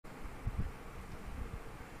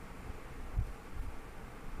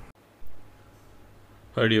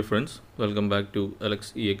Hi dear friends, welcome back to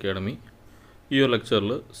LXE Academy. ഈ ഒരു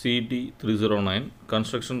ലെക്ചറിൽ CET 309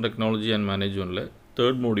 construction technology and മാനേജ്മെൻറ്റിലെ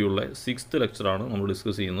third മോഡ്യൂളിലെ 6th ലെക്ചറാണ് നമ്മൾ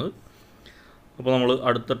discuss ചെയ്യുന്നത്. അപ്പോൾ നമ്മൾ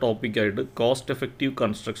അടുത്ത ടോപ്പിക്കായിട്ട് കോസ്റ്റ് എഫക്റ്റീവ്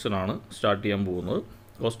കൺസ്ട്രക്ഷനാണ് സ്റ്റാർട്ട് ചെയ്യാൻ പോകുന്നത്.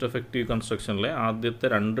 കോസ്റ്റ് എഫക്റ്റീവ് കൺസ്ട്രക്ഷനിലെ ആദ്യത്തെ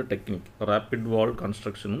രണ്ട് ടെക്നിക്ക് റാപ്പിഡ് വാൾ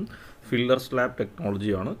കൺസ്ട്രക്ഷനും ഫില്ലർ സ്ലാബ്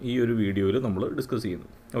ടെക്നോളജിയാണ് ഈ ഒരു വീഡിയോയിൽ നമ്മൾ ഡിസ്കസ്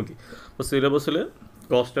ചെയ്യുന്നത്. ഓക്കെ, അപ്പോൾ സിലബസിൽ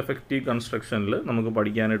കോസ്റ്റ് എഫക്റ്റീവ് കൺസ്ട്രക്ഷനിൽ നമുക്ക്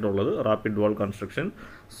പഠിക്കാനായിട്ടുള്ളത് റാപ്പിഡ് വാൾ construction,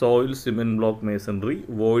 soil cement block masonry,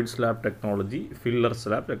 void slab technology, filler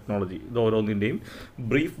slab technology. ഇത് ഓരോന്നിൻ്റെയും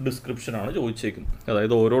ബ്രീഫ് ഡിസ്ക്രിപ്ഷനാണ് ചോദിച്ചേക്കുന്നത്.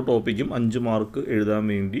 അതായത് ഓരോ ടോപ്പിക്കും 5 മാർക്ക് എഴുതാൻ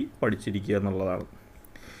വേണ്ടി പഠിച്ചിരിക്കുക എന്നുള്ളതാണ്.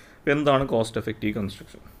 എന്താണ് cost effective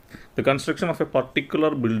construction? The construction of a particular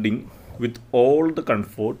building with all the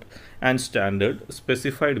comfort and standard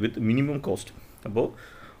specified with minimum cost. അപ്പോൾ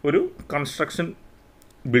ഒരു കൺസ്ട്രക്ഷൻ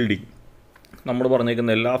ബിൽഡിംഗ് നമ്മൾ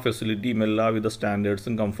പറഞ്ഞേക്കുന്ന എല്ലാ ഫെസിലിറ്റിയും എല്ലാവിധ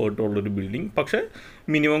സ്റ്റാൻഡേർഡ്സും കംഫർട്ടും ഉള്ളൊരു ബിൽഡിംഗ്, പക്ഷേ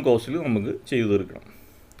മിനിമം കോസ്റ്റിൽ നമുക്ക് ചെയ്തു തീർക്കണം.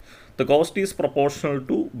 The cost is proportional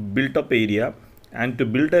to build-up area and to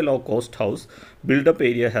build A low cost house build-up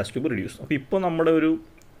area has to B reduce. അപ്പോൾ ഇപ്പോൾ നമ്മുടെ ഒരു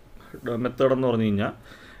മെത്തേഡ് എന്ന് പറഞ്ഞു കഴിഞ്ഞാൽ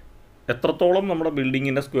എത്രത്തോളം നമ്മുടെ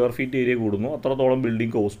ബിൽഡിങ്ങിൻ്റെ സ്ക്വയർ ഫീറ്റ് ഏരിയ കൂടുന്നു അത്രത്തോളം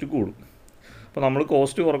ബിൽഡിംഗ് കോസ്റ്റ് കൂടും. അപ്പോൾ നമ്മൾ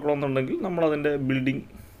കോസ്റ്റ് കുറക്കണമെന്നുണ്ടെങ്കിൽ നമ്മളതിൻ്റെ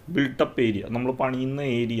ബിൽട്ടപ്പ് ഏരിയ, നമ്മൾ പണിയുന്ന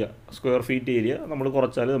ഏരിയ, സ്ക്വയർ ഫീറ്റ് ഏരിയ നമ്മൾ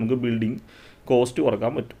കുറച്ചാൽ നമുക്ക് ബിൽഡിംഗ് കോസ്റ്റ്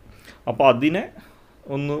കുറക്കാൻ പറ്റും. അപ്പോൾ അതിനെ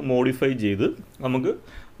ഒന്ന് മോഡിഫൈ ചെയ്ത് നമുക്ക്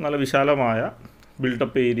നല്ല വിശാലമായ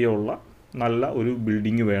ബിൽട്ടപ്പ് ഏരിയ ഉള്ള നല്ല ഒരു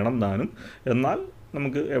ബിൽഡിങ് വേണം താനും. എന്നാൽ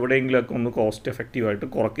നമുക്ക് എവിടെയെങ്കിലുമൊക്കെ ഒന്ന് കോസ്റ്റ് എഫക്റ്റീവായിട്ട്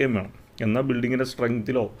കുറയ്ക്കുകയും വേണം. എന്നാൽ ബിൽഡിങ്ങിൻ്റെ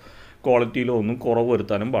സ്ട്രെങ്ത്തിലോ ക്വാളിറ്റിയിലോ ഒന്നും കുറവ്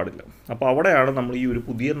വരുത്താനും പാടില്ല. അപ്പോൾ അവിടെയാണ് നമ്മൾ ഈ ഒരു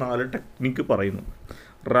പുതിയ 4 ടെക്നിക്ക് പറയുന്നത്.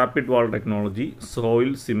 Rapid wall technology, soil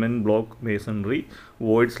cement block masonry,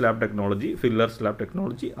 void slab technology, filler slab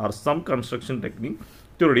technology are some construction technique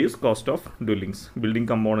to reduce cost of dwellings. Building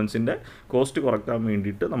കമ്പോണൻസിൻ്റെ cost കുറയ്ക്കാൻ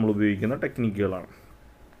വേണ്ടിയിട്ട് നമ്മൾ ഉപയോഗിക്കുന്ന ടെക്നിക്കുകളാണ്.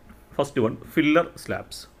 First one, filler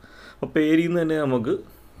slabs. അപ്പോൾ പേരിൽ നിന്ന് തന്നെ നമുക്ക്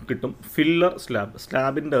കിട്ടും ഫില്ലർ സ്ലാബ്.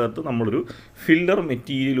 സ്ലാബിൻ്റെ അകത്ത് നമ്മളൊരു ഫില്ലർ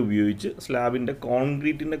മെറ്റീരിയൽ ഉപയോഗിച്ച് സ്ലാബിൻ്റെ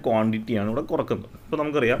കോൺക്രീറ്റിൻ്റെ ക്വാണ്ടിറ്റിയാണ് ഇവിടെ കുറക്കുന്നത്. ഇപ്പോൾ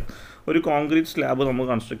നമുക്കറിയാം, ഒരു കോൺക്രീറ്റ് സ്ലാബ് നമ്മൾ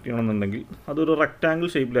കൺസ്ട്രക്ട് ചെയ്യണമെന്നുണ്ടെങ്കിൽ അതൊരു റെക്റ്റാങ്കിൾ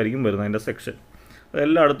ഷേപ്പിലായിരിക്കും വരുന്നത്. അതിൻ്റെ സെക്ഷൻ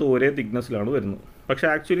എല്ലായിടത്തും ഒരേ തിക്നെസ്സിലാണ് വരുന്നത്. പക്ഷേ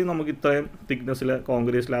ആക്ച്വലി നമുക്ക് ഇത്രയും തിക്നെസ്സിലെ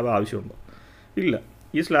കോൺക്രീറ്റ് സ്ലാബ് ആവശ്യമുണ്ടോ? ഇല്ല.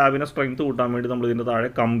 ഈ സ്ലാബിനെ സ്ട്രെങ്ത് കൂട്ടാൻ വേണ്ടി നമ്മൾ ഇതിൻ്റെ താഴെ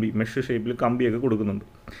കമ്പി, മെഷ് ഷേപ്പിൽ കമ്പിയൊക്കെ കൊടുക്കുന്നുണ്ട്.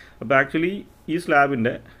 അപ്പോൾ ആക്ച്വലി ഈ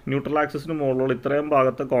സ്ലാബിൻ്റെ ന്യൂട്രൽ ആക്സിസിന് മുകളിലുള്ള ഇത്രയും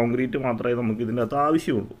ഭാഗത്തെ കോൺക്രീറ്റ് മാത്രമേ നമുക്ക് ഇതിൻ്റെ അകത്ത്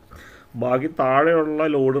ആവശ്യമുള്ളൂ. ബാക്കി താഴെയുള്ള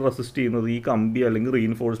ലോഡ് റെസിസ്റ്റ് ചെയ്യുന്നത് ഈ കമ്പി അല്ലെങ്കിൽ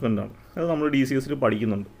റീഇൻഫോഴ്സ്മെൻ്റ് ആണ്. അത് നമ്മൾ DCSൽ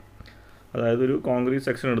പഠിക്കുന്നുണ്ട്. അതായത് ഒരു കോൺക്രീറ്റ്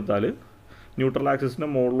സെക്ഷൻ എടുത്താൽ ന്യൂട്രൽ ആക്സിസിൻ്റെ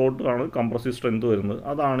മുകളിലോട്ടാണ് കംപ്രസീവ് സ്ട്രെങ്ത് വരുന്നത്.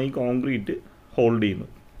 അതാണ് ഈ കോൺക്രീറ്റ് ഹോൾഡ്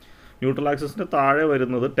ചെയ്യുന്നത്. ന്യൂട്രൽ ആക്സിസിൻ്റെ താഴെ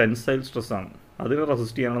വരുന്നത് ടെൻസൈൽ സ്ട്രെസ്സാണ്. അതിനെ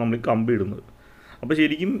റെസിസ്റ്റ് ചെയ്യാനാണ് നമ്മൾ ഈ കമ്പി ഇടുന്നത്. അപ്പോൾ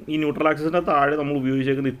ശരിക്കും ഈ ന്യൂട്രൽ ആക്സിസിൻ്റെ താഴെ നമ്മൾ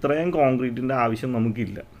ഉപയോഗിച്ചേക്കുന്ന ഇത്രയും കോൺക്രീറ്റിൻ്റെ ആവശ്യം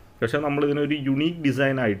നമുക്കില്ല. പക്ഷേ നമ്മളിതിനൊരു യുണീക്ക്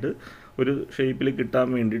ഡിസൈനായിട്ട് ഒരു ഷേപ്പിൽ കിട്ടാൻ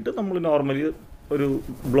വേണ്ടിയിട്ട് നമ്മൾ നോർമലി ഒരു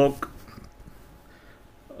ബ്ലോക്ക്,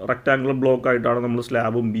 റെക്റ്റാങ്കുലർ ബ്ലോക്കായിട്ടാണ് നമ്മൾ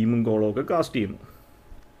സ്ലാബും ബീമും കോളവും ഒക്കെ കാസ്റ്റ് ചെയ്യുന്നത്.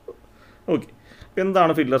 ഓക്കെ, അപ്പോൾ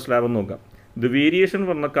എന്താണ് ഫില്ലർ സ്ലാബ് എന്ന് നോക്കാം. ദ വേരിയേഷൻ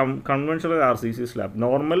പറഞ്ഞ conventional RCC slab,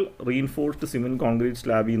 normal reinforced cement concrete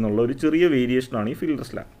സ്ലാബിൽ നിന്നുള്ള ഒരു ചെറിയ വേരിയേഷനാണ് ഈ filler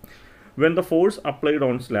slab. When the force applied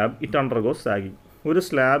on slab it undergoes sagging. ഒരു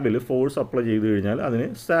സ്ലാബിൽ ഫോഴ്സ് അപ്ലൈ ചെയ്ത് കഴിഞ്ഞാൽ അതിന്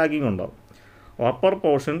സാഗിങ് ഉണ്ടാവും. Upper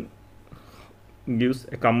portion gives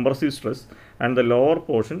A compressive stress and the lower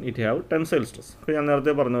portion it have tensile stress. അപ്പോൾ ഞാൻ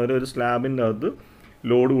നേരത്തെ പറഞ്ഞ പോലെ ഒരു സ്ലാബിൻ്റെ അകത്ത്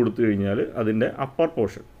ലോഡ് കൊടുത്തു കഴിഞ്ഞാൽ അതിൻ്റെ അപ്പർ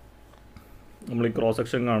പോർഷൻ, നമ്മൾ ഈ ക്രോസ്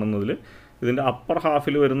സെക്ഷൻ കാണുന്നതിൽ ഇതിൻ്റെ അപ്പർ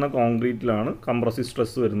ഹാഫിൽ വരുന്ന കോൺക്രീറ്റിലാണ് കംപ്രസീവ്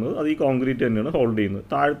സ്ട്രെസ് വരുന്നത്. അത് ഈ കോൺക്രീറ്റ് തന്നെയാണ് ഹോൾഡ് ചെയ്യുന്നത്.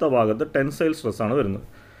 താഴത്തെ ഭാഗത്ത് ടെൻസൈൽ സ്ട്രെസ്സാണ് വരുന്നത്.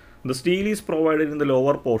 The steel is provided in the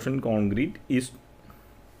lower portion.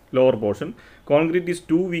 Concrete is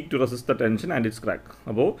too weak to resist the tension and its crack.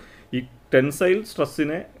 അപ്പോൾ ഈ ടെൻസൈൽ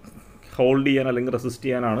സ്ട്രെസ്സിനെ ഹോൾഡ് ചെയ്യാൻ അല്ലെങ്കിൽ റെസിസ്റ്റ്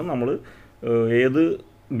ചെയ്യാനാണ് നമ്മൾ ഏത്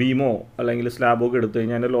ബീമോ അല്ലെങ്കിൽ സ്ലാബോ ഒക്കെ എടുത്തു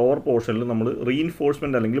കഴിഞ്ഞാൽ അതിൻ്റെ ലോവർ പോർഷനിൽ നമ്മൾ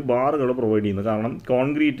റീഇൻഫോഴ്സ്മെൻറ്റ് അല്ലെങ്കിൽ ബാറുകൾ പ്രൊവൈഡ് ചെയ്യുന്നത്. കാരണം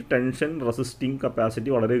കോൺക്രീറ്റ് ടെൻഷൻ റെസിസ്റ്റിംഗ്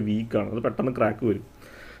കപ്പാസിറ്റി വളരെ വീക്കാണ്, അത് പെട്ടെന്ന് ക്രാക്ക് വരും.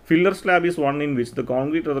 Filler slab is one in which the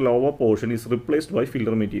concrete of the lower portion is replaced by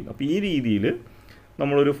filler material. അപ്പോൾ ഈ രീതിയിൽ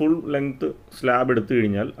നമ്മളൊരു ഫുൾ ലെങ്ത്ത് സ്ലാബ് എടുത്തു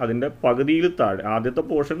കഴിഞ്ഞാൽ അതിൻ്റെ പകുതിയിൽ താഴെ ആദ്യത്തെ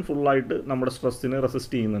പോർഷൻ ഫുള്ളായിട്ട് നമ്മുടെ സ്ട്രെസ്സിനെ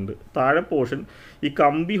റെസിസ്റ്റ് ചെയ്യുന്നുണ്ട്. താഴെ പോർഷൻ ഈ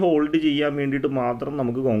കമ്പി ഹോൾഡ് ചെയ്യാൻ വേണ്ടിയിട്ട് മാത്രം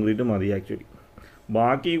നമുക്ക് കോൺക്രീറ്റ് മതി ആക്ച്വലി.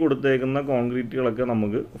 ബാക്കി കൊടുത്തേക്കുന്ന കോൺക്രീറ്റുകളൊക്കെ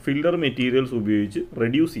നമുക്ക് ഫില്ലർ മെറ്റീരിയൽസ് ഉപയോഗിച്ച്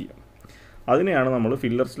റെഡ്യൂസ് ചെയ്യാം. അതിനെയാണ് നമ്മൾ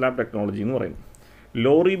ഫില്ലർ സ്ലാബ് ടെക്നോളജി എന്ന് പറയുന്നത്.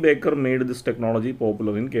 Lorry Baker made this technology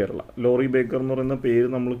popular in Kerala. Lorry Baker എന്ന് പറയുന്ന പേര്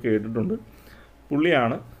നമ്മൾ കേട്ടിട്ടുണ്ട്.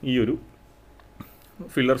 പുള്ളിയാണ് ഈ ഒരു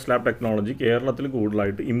ഫില്ലർ സ്ലാബ് ടെക്നോളജി കേരളത്തിൽ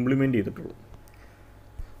കൂടുതലായിട്ട് ഇംപ്ലിമെൻറ്റ് ചെയ്തിട്ടുള്ളത്.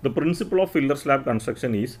 The principle of filler slab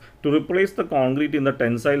construction is to replace the concrete in the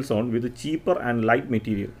tensile zone with cheaper and light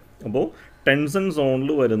material. അപ്പോൾ ടെൻഷൻ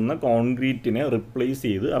സോണിൽ വരുന്ന കോൺക്രീറ്റിനെ റിപ്ലേസ്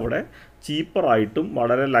ചെയ്ത് അവിടെ ചീപ്പറായിട്ടും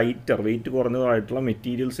വളരെ ലൈറ്റർ വെയിറ്റ് കുറഞ്ഞതായിട്ടുള്ള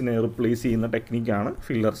മെറ്റീരിയൽസിനെ റിപ്ലേസ് ചെയ്യുന്ന ടെക്നിക്കാണ്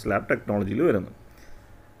ഫില്ലർ സ്ലാബ് ടെക്നോളജിയിൽ വരുന്നത്.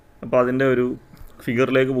 അപ്പോൾ അതിൻ്റെ ഒരു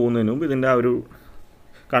ഫിഗറിലേക്ക് പോകുന്നതിന് മുമ്പ് ഇതിൻ്റെ ആ ഒരു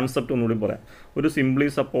കൺസെപ്റ്റ് ഒന്നുകൂടി പറയാം. ഒരു സിംപ്ലി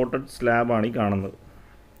സപ്പോർട്ടഡ് സ്ലാബാണ് ഈ കാണുന്നത്.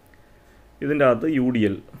 ഇതിൻ്റെ അകത്ത്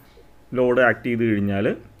UDL ലോഡ് ആക്ട് ചെയ്ത് കഴിഞ്ഞാൽ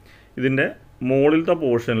ഇതിൻ്റെ മുകളിലത്തെ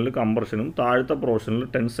പോർഷനിൽ കംപ്രഷനും താഴത്തെ പോർഷനിൽ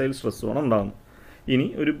ടെൻസൈൽ സ്ട്രെസ്സുമാണ് ഉണ്ടാകുന്നത്. ഇനി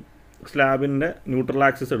ഒരു സ്ലാബിൻ്റെ ന്യൂട്രൽ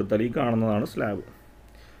ആക്സിസ് എടുത്താൽ ഈ കാണുന്നതാണ് സ്ലാബ്.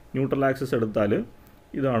 ന്യൂട്രൽ ആക്സിസ് എടുത്താൽ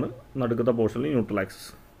ഇതാണ് നടുക്കത്തെ പോർഷനിൽ ന്യൂട്രൽ ആക്സിസ്.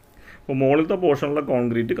 അപ്പോൾ മുകളിലത്തെ പോർഷനിലെ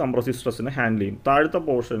കോൺക്രീറ്റ് കംപ്രസീവ് സ്ട്രെസ്സിനെ ഹാൻഡിൽ ചെയ്യും. താഴത്തെ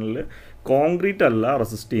പോർഷനിൽ കോൺക്രീറ്റ് അല്ല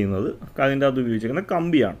റെസിസ്റ്റ് ചെയ്യുന്നത്, അതിൻ്റെ അകത്ത് ഉപയോഗിച്ചിരിക്കുന്ന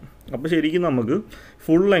കമ്പിയാണ്. അപ്പോൾ ശരിക്കും നമുക്ക്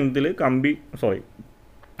ഫുൾ ലെങ്ത്തിൽ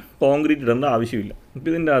കോൺക്രീറ്റ് ഇടേണ്ട ആവശ്യമില്ല. ഇപ്പോൾ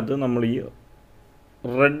ഇതിൻ്റെ അകത്ത് നമ്മൾ ഈ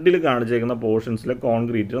റെഡിൽ കാണിച്ചേക്കുന്ന പോർഷൻസിലെ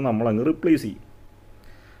കോൺക്രീറ്റ് നമ്മളങ്ങ് റിപ്ലേസ് ചെയ്യും.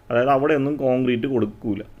 അതായത് അവിടെ ഒന്നും കോൺക്രീറ്റ്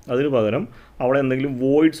കൊടുക്കില്ല, അതിന് പകരം അവിടെ എന്തെങ്കിലും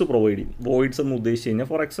വോയിഡ്സ് പ്രൊവൈഡ് ചെയ്യും. വോയിഡ്സ് എന്ന് ഉദ്ദേശിച്ച് കഴിഞ്ഞാൽ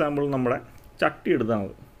ഫോർ എക്സാമ്പിൾ നമ്മുടെ ചട്ടി എടുത്താൽ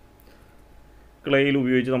മതി. ക്ലേയിൽ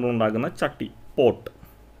ഉപയോഗിച്ച് നമ്മൾ ഉണ്ടാക്കുന്ന ചട്ടി, പോട്ട്,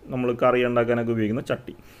 നമ്മൾ കറി ഉണ്ടാക്കാനൊക്കെ ഉപയോഗിക്കുന്ന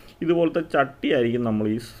ചട്ടി, ഇതുപോലത്തെ ചട്ടി ആയിരിക്കും നമ്മൾ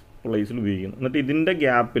ഈ പ്ലേസിൽ ഉപയോഗിക്കുന്നത്. എന്നിട്ട് ഇതിൻ്റെ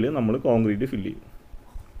ഗ്യാപ്പിൽ നമ്മൾ കോൺക്രീറ്റ് ഫില്ല് ചെയ്യും.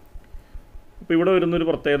 അപ്പോൾ ഇവിടെ വരുന്നൊരു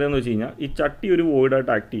പ്രത്യേകത എന്ന് വെച്ച് കഴിഞ്ഞാൽ ഈ ചട്ടി ഒരു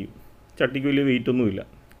വോയിഡായിട്ട് ആക്ട് ചെയ്യും. ചട്ടിക്ക് വലിയ വെയിറ്റൊന്നുമില്ല,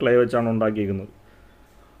 ക്ലേ വെച്ചാണ് ഉണ്ടാക്കിയിരിക്കുന്നത്.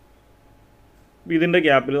 ഇതിൻ്റെ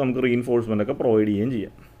ഗ്യാപ്പിൽ നമുക്ക് റീഇൻഫോഴ്സ്മെൻ്റ് ഒക്കെ പ്രൊവൈഡ് ചെയ്യുകയും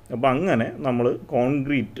ചെയ്യാം. അപ്പോൾ അങ്ങനെ നമ്മൾ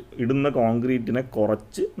ഇടുന്ന കോൺക്രീറ്റിനെ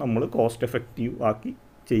കുറച്ച് നമ്മൾ കോസ്റ്റ് എഫക്റ്റീവ് ആക്കി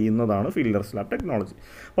ചെയ്യുന്നതാണ് ഫില്ലർ സ്ലാബ് ടെക്നോളജി.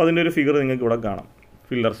 അപ്പോൾ അതിൻ്റെ ഒരു ഫിഗർ നിങ്ങൾക്ക് ഇവിടെ കാണാം.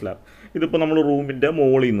 ഫില്ലർ സ്ലാബ് ഇതിപ്പോൾ നമ്മൾ റൂമിൻ്റെ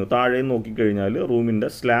മുകളിൽ നിന്ന് താഴെ നോക്കിക്കഴിഞ്ഞാൽ റൂമിൻ്റെ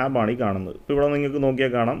സ്ലാബാണ് ഈ കാണുന്നത്. ഇപ്പോൾ ഇവിടെ നിങ്ങൾക്ക്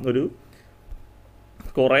നോക്കിയാൽ കാണാം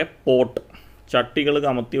കുറേ ചട്ടികൾ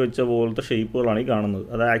കമത്തി വെച്ച പോലത്തെ ഷേപ്പുകളാണ് ഈ കാണുന്നത്.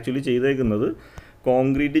 അത് ആക്ച്വലി ചെയ്തേക്കുന്നത്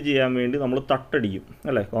കോൺക്രീറ്റ് ചെയ്യാൻ വേണ്ടി നമ്മൾ തട്ടടിക്കും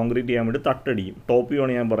അല്ലേ, കോൺക്രീറ്റ് ചെയ്യാൻ വേണ്ടി തട്ടടിക്കും. ടോപ്പ്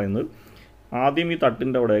വ്യൂവാണ് ഞാൻ പറയുന്നത്. ആദ്യം ഈ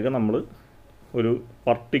തട്ടിൻ്റെ അവിടെയൊക്കെ നമ്മൾ ഒരു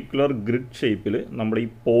പർട്ടിക്കുലർ ഗ്രിഡ് ഷേപ്പിൽ നമ്മുടെ ഈ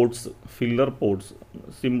ഫില്ലർ പോട്ട്സ്,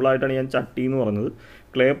 സിമ്പിളായിട്ടാണ് ഞാൻ ചട്ടി എന്ന് പറഞ്ഞത്,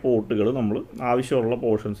 ക്ലേ പോട്ടുകൾ നമ്മൾ ആവശ്യമുള്ള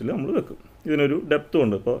പോർഷൻസിൽ നമ്മൾ വെക്കും. ഇതിനൊരു ഡെപ്തും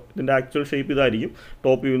ഉണ്ട്. ഇപ്പോൾ ഇതിൻ്റെ ആക്ച്വൽ ഷേപ്പ് ഇതായിരിക്കും,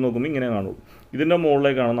 ടോപ്പ് വ്യൂ നോക്കുമ്പോൾ ഇങ്ങനെ കാണുള്ളൂ. ഇതിൻ്റെ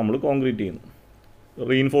മുകളിലേക്കാണ് നമ്മൾ കോൺക്രീറ്റ് ചെയ്യുന്നത്.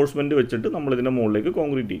 റീഇൻഫോഴ്സ്മെൻറ്റ് വെച്ചിട്ട് നമ്മളിതിൻ്റെ മുകളിലേക്ക്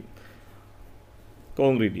കോൺക്രീറ്റ് ചെയ്യും.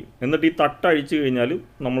 എന്നിട്ട് ഈ തട്ട് അഴിച്ചു കഴിഞ്ഞാൽ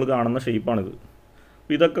നമ്മൾ കാണുന്ന ഷേപ്പാണിത്.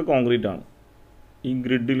 അപ്പോൾ ഇതൊക്കെ കോൺക്രീറ്റാണ്. ഈ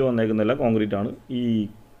ഗ്രിഡിൽ വന്നേക്കുന്നതെല്ലാം കോൺക്രീറ്റാണ്. ഈ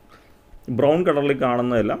ബ്രൗൺ കളറിൽ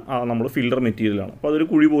കാണുന്നതെല്ലാം നമ്മൾ ഫില്ലർ മെറ്റീരിയലാണ്. അപ്പോൾ അതൊരു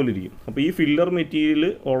കുഴി പോലെ ഇരിക്കും. അപ്പോൾ ഈ ഫില്ലർ മെറ്റീരിയൽ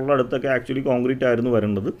ഉള്ളിടത്തൊക്കെ ആക്ച്വലി കോൺക്രീറ്റ് ആയിരുന്നു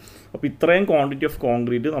വരേണ്ടത്. അപ്പോൾ ഇത്രയും ക്വാണ്ടിറ്റി ഓഫ്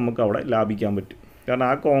കോൺക്രീറ്റ് നമുക്ക് അവിടെ ലാഭിക്കാൻ പറ്റും. കാരണം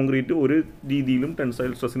ആ കോൺക്രീറ്റ് ഒരു രീതിയിലും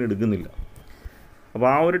ടെൻസൈൽ സ്ട്രെസ്സിന് എടുക്കുന്നില്ല. അപ്പോൾ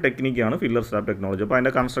ആ ഒരു ടെക്നിക്കാണ് ഫില്ലർ സ്ലാബ് ടെക്നോളജി. അപ്പോൾ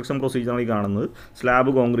അതിൻ്റെ കൺസ്ട്രക്ഷൻ പ്രൊസീജിയറാണ് ഈ കാണുന്നത്.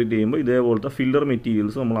 സ്ലാബ് കോൺക്രീറ്റ് ചെയ്യുമ്പോൾ ഇതേപോലത്തെ ഫില്ലർ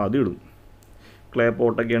മെറ്റീരിയൽസ് നമ്മൾ ആദ്യം ഇടും. ക്ലേ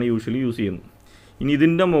പോട്ടൊക്കെയാണ് യൂഷ്വലി യൂസ് ചെയ്യുന്നത്. ഇനി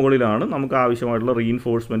ഇതിൻ്റെ മുകളിലാണ് നമുക്ക് ആവശ്യമായിട്ടുള്ള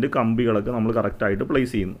റീഇൻഫോഴ്സ്മെൻറ്റ് കമ്പികളൊക്കെ നമ്മൾ കറക്റ്റായിട്ട്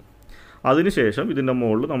പ്ലേസ് ചെയ്യുന്നത്. അതിനുശേഷം ഇതിൻ്റെ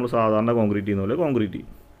മുകളിൽ നമ്മൾ സാധാരണ കോൺക്രീറ്റ് ചെയ്യുന്ന പോലെ കോൺക്രീറ്റ് ചെയ്യും.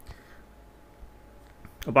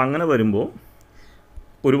 അപ്പോൾ അങ്ങനെ വരുമ്പോൾ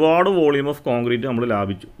ഒരുപാട് വോളിയം ഓഫ് കോൺക്രീറ്റ് നമ്മൾ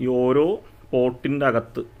ലാഭിച്ചു. ഈ ഓരോ പോട്ടിൻ്റെ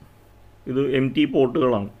അകത്ത് ഇത് empty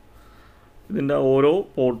പോട്ടുകളാണ്. ഇതിൻ്റെ ഓരോ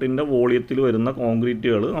പോട്ടിൻ്റെ വോളിയത്തിൽ വരുന്ന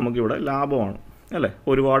കോൺക്രീറ്റുകൾ നമുക്കിവിടെ ലാഭമാണ് അല്ലേ.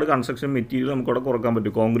 ഒരുപാട് കൺസ്ട്രക്ഷൻ മെറ്റീരിയൽ നമുക്കിവിടെ കുറക്കാൻ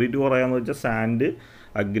പറ്റും. കോൺക്രീറ്റ് കുറയാമെന്ന് വെച്ചാൽ സാൻഡ്,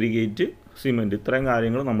 അഗ്രിഗേറ്റ്, സിമെൻറ്റ്, ഇത്രയും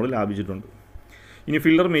കാര്യങ്ങൾ നമ്മൾ ലാഭിച്ചിട്ടുണ്ട്. ഇനി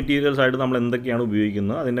ഫില്ലർ മെറ്റീരിയൽസ് ആയിട്ട് നമ്മൾ എന്തൊക്കെയാണ്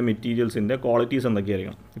ഉപയോഗിക്കുന്നത്, അതിൻ്റെ മെറ്റീരിയൽസിൻ്റെ ക്വാളിറ്റീസ്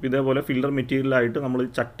എന്തൊക്കെയായിരിക്കണം. ഇപ്പോൾ ഇതേപോലെ ഫില്ലർ മെറ്റീരിയലായിട്ട് നമ്മൾ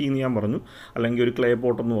ചട്ടി എന്ന് ഞാൻ പറഞ്ഞു, അല്ലെങ്കിൽ ഒരു ക്ലേ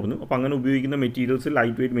പോട്ടെന്ന് പറഞ്ഞു. അപ്പോൾ അങ്ങനെ ഉപയോഗിക്കുന്ന മെറ്റീരിയൽസ്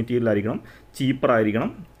ലൈറ്റ് വെയ്റ്റ് മെറ്റീരിയൽ ആയിരിക്കണം,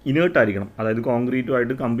 ചീപ്പറായിരിക്കണം, ഇനേർട്ടായിരിക്കണം. അതായത്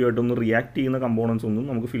കോൺക്രീറ്റുമായിട്ട് കമ്പിയായിട്ടൊന്നും റിയാക്ട് ചെയ്യുന്ന കമ്പോണൻസ് ഒന്നും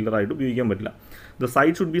നമുക്ക് ഫില്ലറായിട്ട് ഉപയോഗിക്കാൻ പറ്റില്ല. The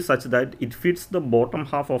side should be such that it fits the bottom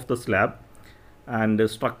half of the slab and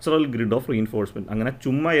structural grid of reinforcement. അങ്ങനെ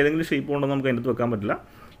ചുമ്മാ ഏതെങ്കിലും ഷേപ്പ് കൊണ്ടൊന്നും നമുക്ക് അതിനകത്ത് വെക്കാൻ പറ്റില്ല.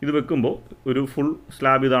 ഇത് വെക്കുമ്പോൾ ഒരു ഫുൾ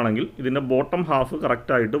സ്ലാബ് ഇതാണെങ്കിൽ ഇതിൻ്റെ ബോട്ടം ഹാഫ്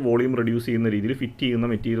കറക്റ്റായിട്ട് വോളിയം റെഡ്യൂസ് ചെയ്യുന്ന രീതിയിൽ ഫിറ്റ് ചെയ്യുന്ന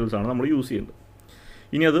മെറ്റീരിയൽസാണ് നമ്മൾ യൂസ് ചെയ്യുന്നത്.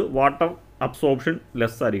 ഇനി അത് വാട്ടർ അബ്സോർപ്ഷൻ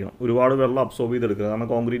ലെസ് ആയിരിക്കണം. ഒരുപാട് വെള്ളം അബ്സോർബ് ചെയ്തെടുക്കുക. കാരണം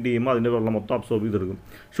കോൺക്രീറ്റ് ചെയ്യുമ്പോൾ അതിൻ്റെ വെള്ളം മൊത്തം അബ്സോർബ് ചെയ്തെടുക്കും.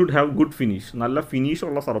 ഷുഡ് ഹാവ് ഗുഡ് ഫിനിഷ്, നല്ല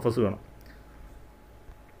ഫിനിഷുള്ള സർഫസ് വേണം.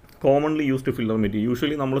 Commonly used filler material,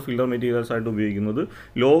 usually നമ്മൾ ഫില്ലർ മെറ്റീരിയൽസ് ആയിട്ട് ഉപയോഗിക്കുന്നത്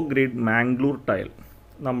ലോ ഗ്രേഡ് മാംഗ്ലൂർ ടൈൽ,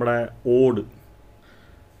 നമ്മുടെ ഓട്,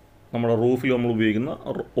 നമ്മുടെ റൂഫിൽ നമ്മൾ ഉപയോഗിക്കുന്ന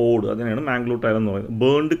ഓട്, അതിനെയാണ് മാംഗ്ലൂർ ടൈൽ എന്ന് പറയുന്നത്.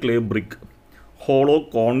 Burned clay brick, hollow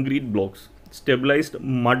concrete blocks, stabilised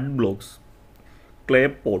mud blocks, clay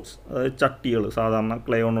pots, അതായത് ചട്ടികൾ, സാധാരണ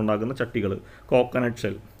ക്ലേ കൊണ്ടുണ്ടാക്കുന്ന ചട്ടികൾ, കോക്കനട്ട്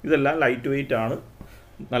ഷെൽ, ഇതെല്ലാം ലൈറ്റ് വെയ്റ്റ് ആണ്,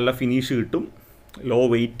 നല്ല ഫിനിഷ് കിട്ടും, ലോ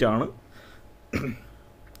വെയ്റ്റ് ആണ്,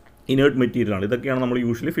 ഇനേർട്ട് മെറ്റീരിയലാണ്. ഇതൊക്കെയാണ് നമ്മൾ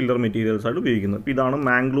യൂഷ്വലി ഫില്ലർ മെറ്റീരിയൽസ് ആയിട്ട് ഉപയോഗിക്കുന്നത്. അപ്പോൾ ഇതാണ്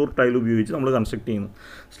മാംഗ്ലൂർ ടൈൽ ഉപയോഗിച്ച് നമ്മൾ കൺസ്ട്രക്ട് ചെയ്യുന്നത്.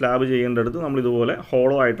 സ്ലാബ് ചെയ്യേണ്ടടുത്ത് നമ്മളിതുപോലെ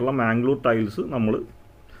ഹോളോ ആയിട്ടുള്ള മാംഗ്ലൂർ ടൈൽസ് നമ്മൾ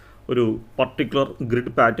ഒരു പർട്ടിക്കുലർ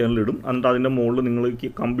ഗ്രിഡ് പാറ്റേണിലിടും. എന്നിട്ട് അതിൻ്റെ മുകളിൽ നിങ്ങൾ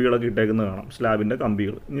കമ്പികളൊക്കെ ഇട്ടേക്കുന്നത് കാണാം, സ്ലാബിൻ്റെ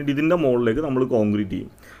കമ്പികൾ. എന്നിട്ട് ഇതിൻ്റെ മുകളിലേക്ക് നമ്മൾ കോൺക്രീറ്റ്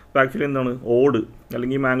ചെയ്യും. അപ്പോൾ ആക്ച്വലി എന്താണ് ഓട്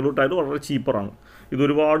അല്ലെങ്കിൽ മാംഗ്ലൂർ ടൈൽ വളരെ ചീപ്പറാണ്.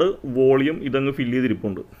 ഇതൊരുപാട് വോളിയം ഇതങ്ങ് ഫില്ല്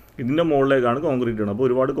ചെയ്തിരിപ്പുണ്ട്. ഇതിൻ്റെ മുകളിലേക്കാണ് കോൺക്രീറ്റ് ഇടുന്നത്. അപ്പോൾ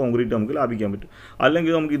ഒരുപാട് കോൺക്രീറ്റ് നമുക്ക് ലാഭിക്കാൻ പറ്റും.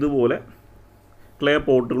 അല്ലെങ്കിൽ നമുക്ക് ഇതുപോലെ ക്ലേ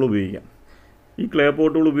പോട്ടുകൾ ഉപയോഗിക്കാം. ഈ ക്ലേ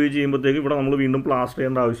പോട്ടുകൾ ഉപയോഗിച്ച് ചെയ്യുമ്പോഴത്തേക്ക് ഇവിടെ നമ്മൾ വീണ്ടും പ്ലാസ്റ്റർ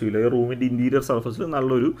ചെയ്യേണ്ട ആവശ്യമില്ല. ഈ റൂമിൻ്റെ ഇൻറ്റീരിയർ സർഫസിൽ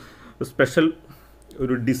നല്ലൊരു സ്പെഷ്യൽ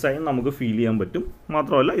ഒരു ഡിസൈൻ നമുക്ക് ഫീൽ ചെയ്യാൻ പറ്റും.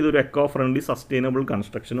 മാത്രമല്ല ഇതൊരു eco friendly sustainable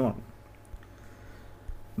കൺസ്ട്രക്ഷനുമാണ്.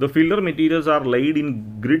 The filler materials are laid in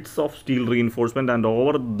grids of steel reinforcement and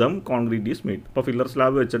over them concrete is made. ഇപ്പോൾ ഫില്ലർ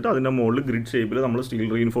സ്ലാബ് വെച്ചിട്ട് അതിൻ്റെ മുകളിൽ ഗ്രിഡ് ഷേപ്പിൽ നമ്മൾ സ്റ്റീൽ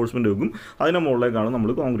റീഇൻഫോഴ്സ്മെൻറ്റ് വെക്കും. അതിൻ്റെ മുകളിലേക്കാണ് നമ്മൾ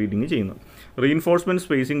കോൺക്രീറ്റിങ് ചെയ്യുന്നത്. Reinforcement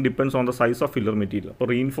spacing depends on the size of filler material. അപ്പോൾ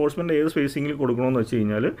റീഇൻഫോഴ്സ്മെൻറ്റ് ഏത് സ്പേസിങ്ങിൽ കൊടുക്കണമെന്ന് വെച്ച്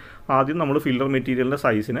കഴിഞ്ഞാൽ ആദ്യം നമ്മൾ ഫില്ലർ മെറ്റീരിയലിൻ്റെ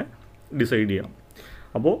സൈസിനെ ഡിസൈഡ് ചെയ്യണം.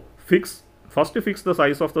 അപ്പോൾ first fix the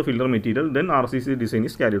size of the filler material, then RCC design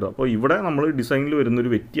is carried. അപ്പോൾ ഇവിടെ നമ്മൾ ഡിസൈനിൽ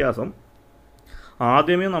വരുന്നൊരു വ്യത്യാസം,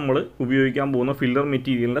 ആദ്യമേ നമ്മൾ ഉപയോഗിക്കാൻ പോകുന്ന ഫില്ലർ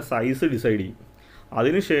മെറ്റീരിയലിൻ്റെ സൈസ് ഡിസൈഡ് ചെയ്യും.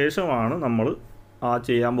 അതിനുശേഷമാണ് നമ്മൾ ആ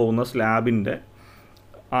ചെയ്യാൻ പോകുന്ന സ്ലാബിൻ്റെ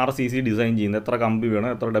RCC ഡിസൈൻ ചെയ്യുന്നത്. എത്ര കമ്പി വേണം,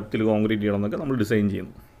 എത്ര ഡെപ്തിൽ കോൺക്രീറ്റ് ചെയ്യണം എന്നൊക്കെ നമ്മൾ ഡിസൈൻ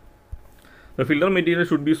ചെയ്യുന്നു. The filler material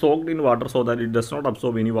should be soaked in water so that it does not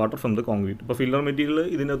absorb any water from the concrete. ഇപ്പോൾ ഫില്ലർ മെറ്റീരിയൽ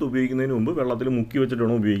ഇതിനകത്ത് ഉപയോഗിക്കുന്നതിന് മുമ്പ് വെള്ളത്തിൽ മുക്കി വെച്ചിട്ട്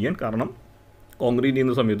വേണം ഉപയോഗിക്കാൻ. കാരണം കോൺക്രീറ്റ്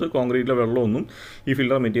ചെയ്യുന്ന സമയത്ത് കോൺക്രീറ്റിലെ വെള്ളമൊന്നും ഈ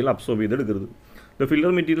filler material absorb ചെയ്തെടുക്കരുത്. The filler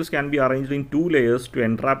materials can be arranged in 2 layers to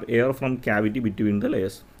entrap air from cavity between the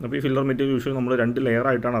layers. അപ്പോൾ ഈ ഫില്ലർ മെറ്റീരിയൽ യൂഷ്വലി നമ്മൾ 2 ലെയർ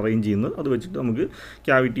ആയിട്ടാണ് അറേഞ്ച് ചെയ്യുന്നത്. അത് വെച്ചിട്ട് നമുക്ക്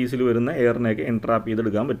ക്യാവിറ്റീസിൽ വരുന്ന എയറിനെയൊക്കെ എൻട്രാപ്പ്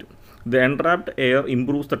ചെയ്തെടുക്കാൻ പറ്റും. The entrapped air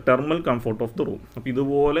improves the thermal comfort of the room. അപ്പോൾ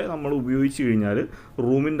ഇതുപോലെ നമ്മൾ ഉപയോഗിച്ച് കഴിഞ്ഞാൽ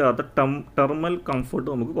റൂമിൻ്റെ അകത്ത് തെർമൽ കംഫർട്ട്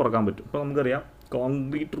നമുക്ക് കുറക്കാൻ പറ്റും. ഇപ്പോൾ നമുക്കറിയാം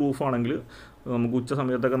കോൺക്രീറ്റ് റൂഫാണെങ്കിൽ നമുക്ക് ഉച്ച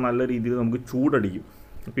സമയത്തൊക്കെ നല്ല രീതിയിൽ നമുക്ക് ചൂടടിക്കും.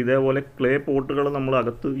 അപ്പോൾ ഇതേപോലെ ക്ലേ പോട്ടുകൾ നമ്മൾ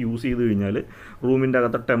അകത്ത് യൂസ് ചെയ്ത് കഴിഞ്ഞാൽ റൂമിൻ്റെ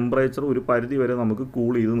അകത്തെ ടെമ്പറേച്ചർ ഒരു പരിധി വരെ നമുക്ക്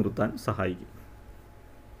കൂൾ ചെയ്ത് നിർത്താൻ സഹായിക്കും.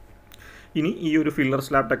 ഇനി ഈ ഒരു ഫില്ലർ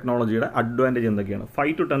സ്ലാബ് ടെക്നോളജിയുടെ അഡ്വാൻറ്റേജ് എന്തൊക്കെയാണ്?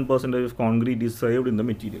 5 to 10% of concrete is saved in the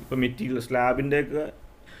material. ഇപ്പോൾ മെറ്റീരിയൽ സ്ലാബിൻ്റെയൊക്കെ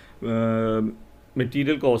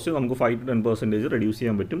മെറ്റീരിയൽ കോസ്റ്റ് നമുക്ക് 5 to 10% റെഡ്യൂസ്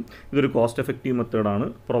ചെയ്യാൻ പറ്റും. ഇതൊരു കോസ്റ്റ് എഫക്റ്റീവ് മെത്തേഡാണ്.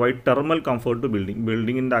 പ്രൊവൈഡ് തെർമൽ കംഫർട്ട് ടു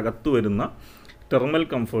ബിൽഡിങ്ങിൻ്റെ അകത്ത് വരുന്ന തെർമൽ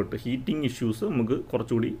കംഫർട്ട്, ഹീറ്റിംഗ് ഇഷ്യൂസ് നമുക്ക്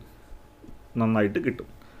കുറച്ചുകൂടി നന്നായിട്ട് കിട്ടും.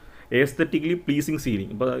 Aesthetically pleasing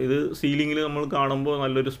ceiling. ഇപ്പോൾ ഇത് സീലിങ്ങിൽ നമ്മൾ കാണുമ്പോൾ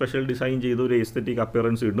നല്ലൊരു സ്പെഷ്യൽ ഡിസൈൻ ചെയ്ത ഒരു എസ്തെറ്റിക്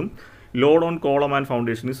അപ്പിയറൻസ് കിട്ടും. Load on column and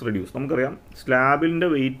foundation is reduce. നമുക്കറിയാം സ്ലാബിൻ്റെ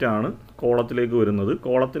വെയിറ്റാണ് കോളത്തിലേക്ക് വരുന്നത്,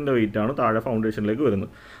 കോളത്തിൻ്റെ വെയിറ്റാണ് താഴെ ഫൗണ്ടേഷനിലേക്ക്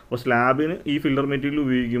വരുന്നത്. അപ്പോൾ സ്ലാബിന് ഈ ഫില്ലർ മെറ്റീരിയൽ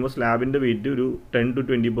ഉപയോഗിക്കുമ്പോൾ സ്ലാബിൻ്റെ വെയിറ്റ് ഒരു 10 to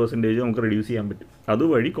 20% നമുക്ക് റെഡ്യൂസ് ചെയ്യാൻ പറ്റും.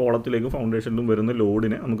 അതുവഴി കോളത്തിലേക്കും ഫൗണ്ടേഷനിലും വരുന്ന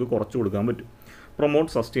ലോഡിനെ നമുക്ക് കുറച്ച് കൊടുക്കാൻ പറ്റും.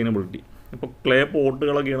 Promote sustainability. ഇപ്പോൾ ക്ലേ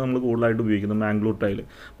പോട്ടുകളൊക്കെയാണ് നമ്മൾ കൂടുതലായിട്ട് ഉപയോഗിക്കുന്നത്, മാംഗ്ലൂർ ടൈൽ.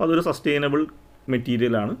 അപ്പോൾ അതൊരു സസ്റ്റൈനബിൾ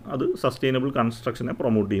മെറ്റീരിയലാണ്, അത് സസ്റ്റൈനബിൾ കൺസ്ട്രക്ഷനെ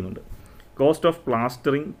പ്രൊമോട്ട് ചെയ്യുന്നുണ്ട്. Cost of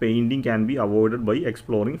plastering painting can be avoided by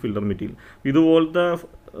exploring filler material. ഇതുപോലത്തെ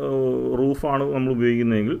റൂഫാണ് നമ്മൾ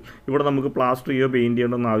ഉപയോഗിക്കുന്നതെങ്കിൽ ഇവിടെ നമുക്ക് പ്ലാസ്റ്റർ ചെയ്യുകയോ പെയിൻറ്റ്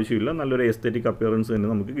ചെയ്യേണ്ടെന്ന് ആവശ്യമില്ല. നല്ലൊരു എസ്തെറ്റിക് അപ്പിയറൻസ് തന്നെ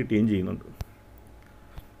നമുക്ക് കിട്ടുകയും ചെയ്യുന്നുണ്ട്.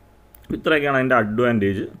 ഇത്രയൊക്കെയാണ് അതിൻ്റെ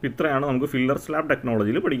അഡ്വാൻറ്റേജ്. ഇത്രയാണ് നമുക്ക് ഫില്ലർ സ്ലാബ്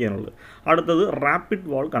ടെക്നോളജിയിൽ പഠിക്കാനുള്ളത്. അടുത്തത് rapid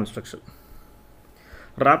wall construction.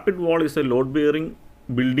 Rapid wall is A load bearing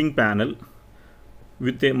building panel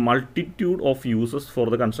with a multitude of uses for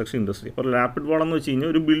the construction industry. അപ്പോൾ റാപ്പിഡ് വാൾ എന്ന് വെച്ച് കഴിഞ്ഞാൽ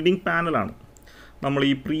ഒരു ബിൽഡിംഗ് പാനലാണ്. നമ്മൾ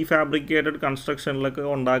ഈ പ്രീ ഫാബ്രിക്കേറ്റഡ് കൺസ്ട്രക്ഷനിലൊക്കെ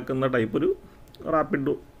ഉണ്ടാക്കുന്ന ടൈപ്പ് ഒരു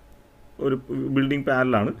റാപ്പിഡ് ഒരു ബിൽഡിംഗ്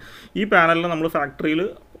പാനലാണ്. ഈ പാനലിനെ നമ്മൾ ഫാക്ടറിയിൽ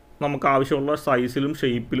നമുക്ക് ആവശ്യമുള്ള സൈസിലും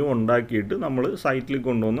ഷേപ്പിലും ഉണ്ടാക്കിയിട്ട് നമ്മൾ സൈറ്റിൽ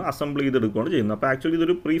കൊണ്ടുവന്ന് അസംബിൾ ചെയ്തെടുക്കുകയാണ് ചെയ്യുന്നത്. അപ്പോൾ ആക്ച്വലി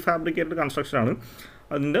ഇതൊരു പ്രീ ഫാബ്രിക്കേറ്റഡ് കൺസ്ട്രക്ഷനാണ്.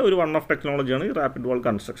 അതിൻ്റെ ഒരു വൺ ഓഫ് ടെക്നോളജിയാണ് ഈ റാപ്പിഡ് വാൾ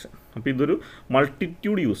കൺസ്ട്രക്ഷൻ. അപ്പോൾ ഇതൊരു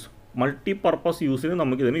മൾട്ടിറ്റ്യൂഡ് യൂസ്, മൾട്ടി പർപ്പസ് യൂസിന്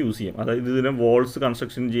നമുക്കിതിനെ യൂസ് ചെയ്യാം. അതായത് ഇതിനെ വാൾസ്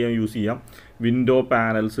കൺസ്ട്രക്ഷൻ ചെയ്യാൻ യൂസ് ചെയ്യാം, വിൻഡോ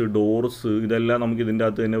പാനൽസ്, ഡോർസ്, ഇതെല്ലാം നമുക്ക് ഇതിൻ്റെ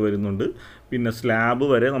അകത്ത് തന്നെ വരുന്നുണ്ട്. പിന്നെ സ്ലാബ്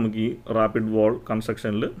വരെ നമുക്ക് ഈ റാപ്പിഡ് വാൾ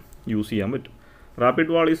കൺസ്ട്രക്ഷനിൽ യൂസ് ചെയ്യാൻ പറ്റും.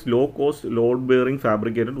 Rapid wall is low cost load bearing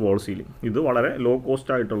fabricated wall ceiling. ഇത് വളരെ ലോ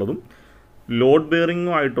കോസ്റ്റ് ആയിട്ടുള്ളതും ലോഡ്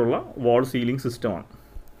ബെയറിംഗും ആയിട്ടുള്ള വാൾ സീലിംഗ് സിസ്റ്റമാണ്.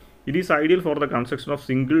 It is ideal for the construction of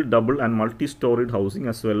single, double and multi storeyed housing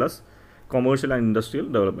as well as commercial and industrial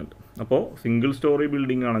development. അപ്പോൾ single story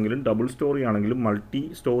building ആണെങ്കിലും double storey ആണെങ്കിലും multi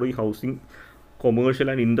story housing, commercial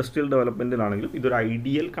and industrial ഡെവലപ്മെൻറ്റിലാണെങ്കിലും ഇതൊരു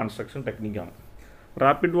ideal construction ടെക്നിക്കാണ്.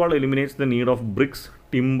 Rapid wall eliminates the need of BRICS,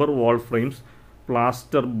 timber wall frames,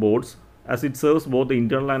 plaster boards as it serves both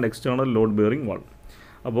internal and external load bearing വാൾ.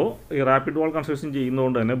 അപ്പോൾ ഈ rapid വാൾ construction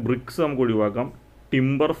ചെയ്യുന്നതുകൊണ്ട് തന്നെ BRICS നമുക്ക് ഒഴിവാക്കാം,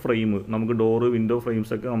 timber frame നമുക്ക് door, window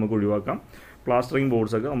ഫ്രെയിംസൊക്കെ നമുക്ക് ഒഴിവാക്കാം, പ്ലാസ്റ്ററിങ്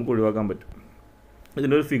ബോർഡ്സൊക്കെ നമുക്ക് ഒഴിവാക്കാൻ പറ്റും.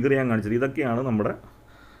 ഇതിൻ്റെ ഒരു ഫിഗർ ഞാൻ കാണിച്ചത്. ഇതൊക്കെയാണ് നമ്മുടെ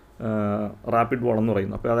റാപ്പിഡ് വാൾ എന്ന്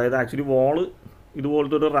പറയുന്നത്. അപ്പോൾ അതായത് ആക്ച്വലി വാള്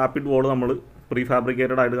ഇതുപോലത്തെ ഒരു റാപ്പിഡ് വാൾ നമ്മൾ പ്രീ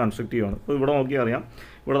ഫാബ്രിക്കേറ്റഡ് ആയിട്ട് കൺസ്ട്രക്ട് ചെയ്യുകയാണ്. ഇപ്പോൾ ഇവിടെ നോക്കിയാൽ അറിയാം,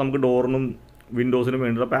 ഇവിടെ നമുക്ക് ഡോറിനും വിൻഡോസിനും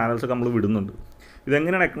വേണ്ടിയുള്ള പാനൽസൊക്കെ നമ്മൾ വിടുന്നുണ്ട്.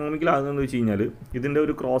 ഇതെങ്ങനെയാണ് എക്കണോമിക്കലാകുന്നതെന്ന് വെച്ച് കഴിഞ്ഞാൽ ഇതിൻ്റെ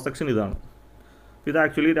ഒരു ക്രോസ് സെക്ഷൻ ഇതാണ്. ഇത്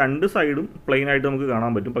ആക്ച്വലി രണ്ട് സൈഡും പ്ലെയിൻ ആയിട്ട് നമുക്ക്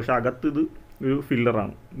കാണാൻ പറ്റും, പക്ഷേ അകത്ത് ഇത് ഒരു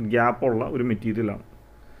ഫില്ലറാണ്, ഗ്യാപ്പുള്ള ഒരു മെറ്റീരിയലാണ്.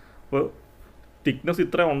 അപ്പോൾ തിക്നെസ്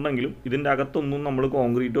ഇത്ര ഉണ്ടെങ്കിലും ഇതിൻ്റെ അകത്തൊന്നും നമ്മൾ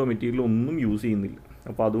കോൺക്രീറ്റോ മെറ്റീരിയലോ ഒന്നും യൂസ് ചെയ്യുന്നില്ല.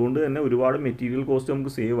 അപ്പോൾ അതുകൊണ്ട് തന്നെ ഒരുപാട് മെറ്റീരിയൽ കോസ്റ്റ്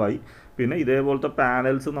നമുക്ക് സേവ് ആയി. പിന്നെ ഇതേപോലത്തെ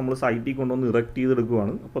പാനൽസ് നമ്മൾ സൈറ്റിൽ കൊണ്ടുവന്ന് ഇറക്റ്റ്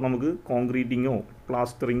ചെയ്തെടുക്കുകയാണ്. അപ്പോൾ നമുക്ക് കോൺക്രീറ്റിങ്ങോ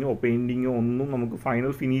പ്ലാസ്റ്ററിങ്ങോ പെയിൻറ്റിങ്ങോ ഒന്നും നമുക്ക്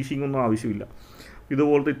ഫൈനൽ ഫിനിഷിംഗ് ഒന്നും ആവശ്യമില്ല.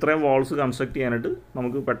 ഇതുപോലത്തെ ഇത്രയും വാൾസ് കൺസ്ട്രക്ട് ചെയ്യാനായിട്ട്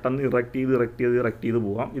നമുക്ക് പെട്ടെന്ന് ഇറക്റ്റ് ചെയ്ത്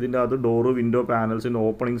പോകാം. ഇതിൻ്റെ അകത്ത് ഡോറ്, വിൻഡോ, പാനൽസിൻ്റെ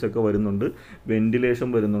ഓപ്പണിങ്സ് ഒക്കെ വരുന്നുണ്ട്, വെൻറ്റിലേഷൻ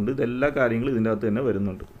വരുന്നുണ്ട്, ഇതെല്ലാ കാര്യങ്ങളും ഇതിൻ്റെ അകത്ത് തന്നെ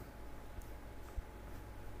വരുന്നുണ്ട്.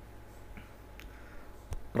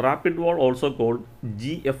 Rapid wall, also called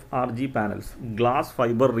GFRG panels, glass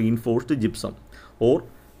fiber reinforced gypsum or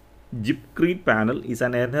gypcrete panel, is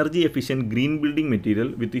an energy efficient green building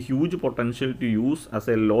material with a huge potential to use as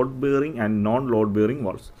a load bearing and non load bearing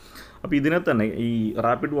walls. അപ്പോൾ ഇതിനെ തന്നെ ഈ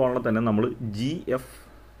rapid വാളിനെ തന്നെ നമ്മൾ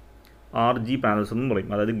GFRG panels എന്ന് പറയും,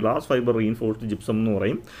 അതായത് glass fibre reinforced gypsum എന്ന്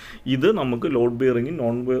പറയും. ഇത് നമുക്ക് ലോഡ് ബെയറിങ്ങും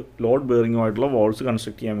ലോഡ് ബെയറിങ്ങും ആയിട്ടുള്ള വാൾസ്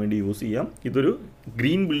കൺസ്ട്രക്ട് ചെയ്യാൻ വേണ്ടി യൂസ് ചെയ്യാം. ഇതൊരു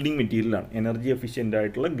ഗ്രീൻ ബിൽഡിംഗ് മെറ്റീരിയലാണ്, എനർജി എഫിഷ്യൻ്റ്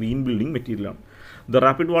ആയിട്ടുള്ള ഗ്രീൻ ബിൽഡിംഗ് മെറ്റീരിയലാണ്. The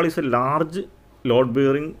rapid wall is A large load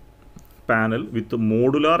bearing panel with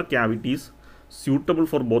modular cavities suitable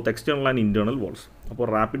for both external and internal walls. അപ്പോൾ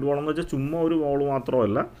റാപ്പിഡ് വാൾ എന്ന് വെച്ചാൽ ചുമ്മാ ഒരു വാൾ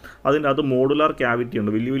മാത്രമല്ല, അതിൻ്റെ അത് മോഡുലാർ ക്യാവിറ്റി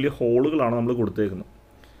ഉണ്ട്, വലിയ വലിയ ഹോളുകളാണ് നമ്മൾ കൊടുത്തേക്കുന്നത്.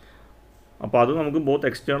 അപ്പോൾ അത് നമുക്ക് both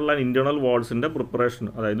external and internal വാൾസിൻ്റെ preparation,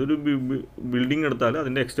 അതായത് ഒരു ബിൽഡിംഗ് എടുത്താൽ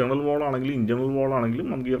അതിൻ്റെ എക്സ്റ്റേണൽ വാൾ ആണെങ്കിലും ഇൻറ്റേർണൽ വാൾ ആണെങ്കിലും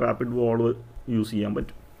നമുക്ക് ഈ റാപ്പിഡ് വാൾ യൂസ് ചെയ്യാൻ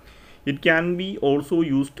പറ്റും. It can be also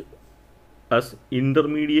used as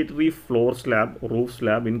ഇൻ്റർമീഡിയറ്ററി floor slab, roof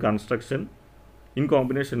slab in construction in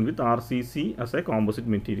combination with RCC as A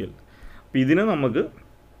composite material. അപ്പോൾ ഇതിനെ നമുക്ക്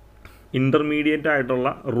ഇൻ്റർമീഡിയറ്റ് ആയിട്ടുള്ള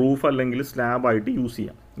റൂഫ് അല്ലെങ്കിൽ സ്ലാബായിട്ട് യൂസ്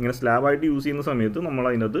ചെയ്യാം. ഇങ്ങനെ സ്ലാബായിട്ട് യൂസ് ചെയ്യുന്ന സമയത്ത് നമ്മൾ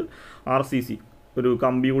അതിനകത്ത് RCC ഒരു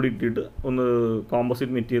കമ്പി കൂടി ഇട്ടിട്ട് ഒന്ന്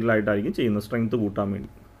കോമ്പോസിറ്റ് മെറ്റീരിയലായിട്ടായിരിക്കും ചെയ്യുന്നത്, സ്ട്രെങ്ത് കൂട്ടാൻ വേണ്ടി.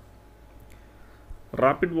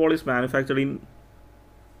 Rapid wall is manufactured in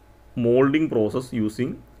moulding process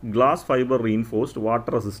using glass fibre reinforced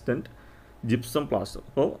water resistant gypsum plaster.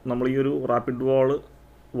 അപ്പോൾ നമ്മൾ ഈ ഒരു റാപ്പിഡ്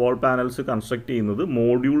വാൾ പാനൽസ് കൺസ്ട്രക്ട് ചെയ്യുന്നത്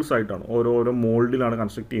മോഡ്യൂൾസ് ആയിട്ടാണ്, ഓരോരോ മോൾഡിലാണ്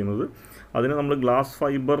കൺസ്ട്രക്ട് ചെയ്യുന്നത്. അതിന് നമ്മൾ glass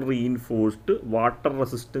fibre reinforced water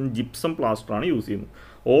resistant gypsum പ്ലാസ്റ്ററാണ് use ചെയ്യുന്നത്.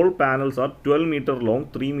 All panels R 12 metre long,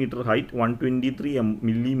 3 metre height, 123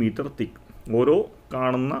 millimetre തിക്ക്. ഓരോ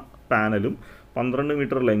കാണുന്ന പാനലും 12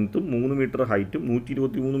 മീറ്റർ ലെങ്ത്തും 3 മീറ്റർ ഹൈറ്റും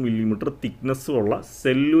 123 മില്ലിമീറ്റർ തിക്നെസ്സും ഉള്ള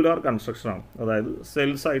സെല്ലുലാർ കൺസ്ട്രക്ഷനാണ്, അതായത്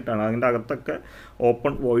സെൽസ് ആയിട്ടാണ്. അതിൻ്റെ അകത്തൊക്കെ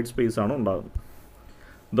ഓപ്പൺ വോയിഡ് സ്പേസ് ആണ് ഉണ്ടാകുന്നത്.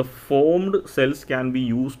 The formed cells can be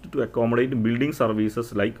used to accommodate building services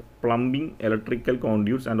like plumbing, electrical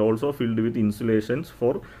conduits, and also filled with insulations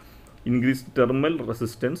for increased thermal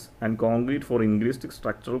resistance and concrete for increased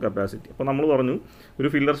structural capacity. അപ്പോൾ നമ്മൾ പറഞ്ഞു ഒരു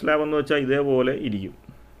filler slab എന്ന് വെച്ചാൽ ഇതേപോലെ ഇരിക്കും,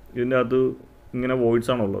 ഇതിൻ്റെ അകത്ത് ഇങ്ങനെ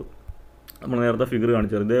വോയിഡ്സ് ആണുള്ളത്. നമ്മൾ നേരത്തെ ഫിഗർ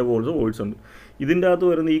കാണിച്ചത് ഇതേപോലത്തെ വോയിഡ്സ് ഉണ്ട്. ഇതിൻ്റെ അകത്ത്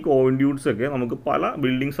വരുന്ന ഈ കോൺഡ്യൂട്ട്സ് ഒക്കെ നമുക്ക് പല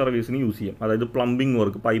ബിൽഡിംഗ് സർവീസിന് യൂസ് ചെയ്യാം, അതായത് പ്ലംബിംഗ്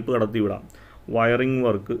വർക്ക്, പൈപ്പ് കടത്തി വിടാം, വയറിംഗ്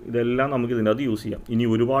വർക്ക്, ഇതെല്ലാം നമുക്ക് ഇതിൻ്റെ അകത്ത് യൂസ് ചെയ്യാം. ഇനി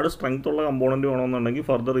ഒരുപാട് സ്ട്രെങ്ത് ഉള്ള കമ്പോണൻറ്റ് വേണമെന്നുണ്ടെങ്കിൽ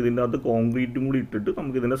ഫർദർ ഇതിൻ്റെ അകത്ത് കോൺക്രീറ്റും കൂടി ഇട്ടിട്ട്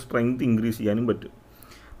നമുക്ക് ഇതിൻ്റെ സ്ട്രെങ്ത് ഇൻക്രീസ് ചെയ്യാനും പറ്റും.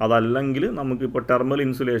 അതല്ലെങ്കിൽ നമുക്കിപ്പോൾ ടെർമൽ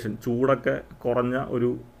ഇൻസുലേഷൻ, ചൂടൊക്കെ കുറഞ്ഞ ഒരു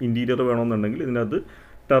ഇൻറ്റീരിയർ വേണമെന്നുണ്ടെങ്കിൽ ഇതിനകത്ത്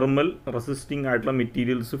ടെർമൽ റെസിസ്റ്റിംഗ് ആയിട്ടുള്ള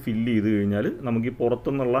മെറ്റീരിയൽസ് ഫില്ല് ചെയ്ത് കഴിഞ്ഞാൽ നമുക്ക് ഈ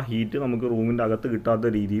പുറത്തുനിന്നുള്ള ഹീറ്റ് നമുക്ക് റൂമിൻ്റെ അകത്ത്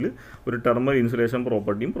കിട്ടാത്ത രീതിയിൽ ഒരു ടെർമൽ ഇൻസുലേഷൻ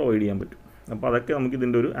പ്രോപ്പർട്ടിയും പ്രൊവൈഡ് ചെയ്യാൻ പറ്റും. അപ്പോൾ അതൊക്കെ നമുക്ക്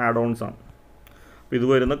ഇതിൻ്റെ ഒരു ആഡ് ഓൺസ് ആണ്. അപ്പോൾ ഇത്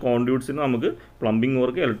വരുന്ന കോൺഡ്യൂട്ട്സിന് നമുക്ക് പ്ലംബിംഗ്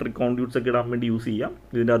വർക്ക്, ഇലക്ട്രിക് കോൺഡ്യൂട്ട്സ് ഒക്കെ ഇടാൻ വേണ്ടി യൂസ് ചെയ്യാം.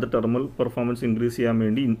 ഇതിൻ്റെ അകത്ത് ടെർമൽ പെർഫോമൻസ് ഇൻക്രീസ് ചെയ്യാൻ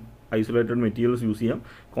വേണ്ടി ഐസൊലേറ്റഡ് മെറ്റീരിയൽസ് യൂസ് ചെയ്യാം.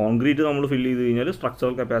 കോൺക്രീറ്റ് നമ്മൾ ഫില്ല് ചെയ്ത് കഴിഞ്ഞാൽ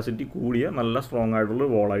സ്ട്രക്ചറൽ കപ്പാസിറ്റി കൂടിയ നല്ല സ്ട്രോങ് ആയിട്ടുള്ള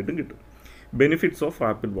വാളായിട്ടും കിട്ടും. ബെനിഫിറ്റ്സ് ഓഫ്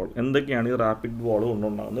റാപ്പിഡ് വാൾ. എന്തൊക്കെയാണ് ഈ റാപ്പിഡ് വാൾ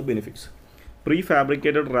കൊണ്ടുണ്ടാകുന്ന ബെനിഫിറ്റ്സ്? പ്രീ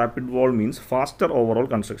ഫാബ്രിക്കേറ്റഡ് റാപ്പിഡ് വാൾ മീൻസ് ഫാസ്റ്റർ ഓവറോൾ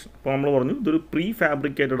കൺസ്ട്രക്ഷൻ. അപ്പോൾ നമ്മൾ പറഞ്ഞു ഇതൊരു പ്രീ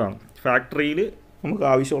ഫാബ്രിക്കേറ്റഡ് ആണ്, ഫാക്ടറിയിൽ നമുക്ക്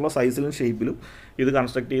ആവശ്യമുള്ള സൈസിലും ഷേപ്പിലും ഇത്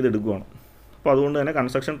കൺസ്ട്രക്ട് ചെയ്തെടുക്കുകയാണ്. അപ്പോൾ അതുകൊണ്ട് തന്നെ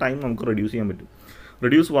കൺസ്ട്രക്ഷൻ ടൈം നമുക്ക് റെഡ്യൂസ് ചെയ്യാൻ പറ്റും.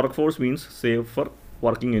 Reduce work force means safer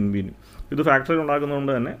working environment. ഇത് ഫാക്ടറിയിൽ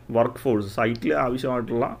ഉണ്ടാക്കുന്നതുകൊണ്ട് തന്നെ വർക്ക് ഫോഴ്സ്, സൈറ്റിൽ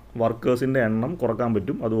ആവശ്യമായിട്ടുള്ള വർക്കേഴ്സിൻ്റെ എണ്ണം കുറക്കാൻ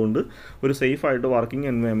പറ്റും. അതുകൊണ്ട് ഒരു സേഫായിട്ട് വർക്കിംഗ്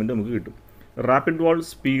എൻവയൺമെൻറ്റ് നമുക്ക് കിട്ടും. Rapid wall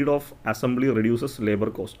speed of assembly reduces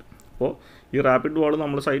labour cost. അപ്പോൾ ഈ റാപ്പിഡ് വാൾ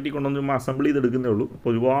നമ്മൾ സൈറ്റിൽ കൊണ്ടുവന്ന് അസംബിൾ ചെയ്തെടുക്കുന്നേ ഉള്ളൂ. അപ്പോൾ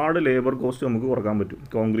ഒരുപാട് ലേബർ കോസ്റ്റ് നമുക്ക് കുറക്കാൻ പറ്റും.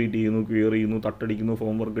 കോൺക്രീറ്റ് ചെയ്യുന്നു, ക്ലിയർ ചെയ്യുന്നു, തട്ടടിക്കുന്നു,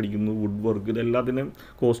 ഫോം വർക്ക് അടിക്കുന്നു, വുഡ് വർക്ക്, ഇതെല്ലാത്തിൻ്റെയും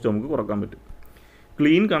കോസ്റ്റ് നമുക്ക് കുറക്കാൻ പറ്റും.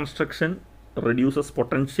 Clean construction reduces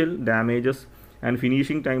potential damages and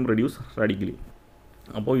finishing time reduce radically.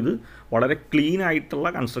 അപ്പോൾ ഇത് വളരെ ക്ലീൻ ആയിട്ടുള്ള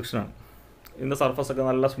കൺസ്ട്രക്ഷനാണ്. ഇതിൻ്റെ സർഫസൊക്കെ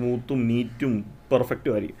നല്ല സ്മൂത്തും നീറ്റും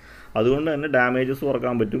പെർഫെക്റ്റും ആയിരിക്കും. അതുകൊണ്ട് തന്നെ ഡാമേജസ്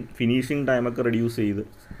കുറക്കാൻ പറ്റും, ഫിനിഷിംഗ് ടൈമൊക്കെ റെഡ്യൂസ് ചെയ്ത്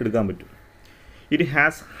എടുക്കാൻ പറ്റും. It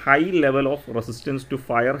has high level of resistance to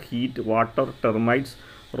fire, heat, water, termites,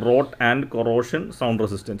 rote and corrosion, sound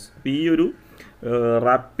resistance. ഈ ഒരു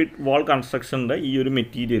റാപ്പിഡ് വാൾ കൺസ്ട്രക്ഷൻ്റെ ഈ ഒരു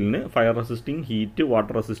മെറ്റീരിയലിന് fire resisting, heat,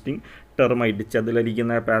 water resisting, termite,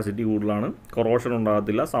 ചെതിലരിക്കുന്ന capacity കൂടുതലാണ്, കൊറോഷൻ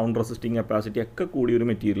ഉണ്ടാകത്തില്ല, സൗണ്ട് റെസിസ്റ്റിംഗ് കപ്പാസിറ്റി ഒക്കെ കൂടിയൊരു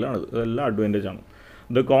മെറ്റീരിയലാണ്. ഇതെല്ലാം അഡ്വാൻറ്റേജ് ആണ്.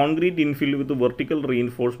 The concrete infill with the vertical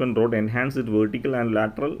reinforcement rod enhance its vertical and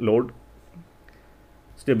lateral load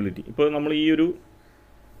stability. ഇപ്പോൾ നമ്മൾ ഈ ഒരു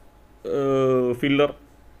ഫില്ലർ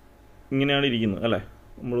ഇങ്ങനെയാണ് ഇരിക്കുന്നത് അല്ലേ,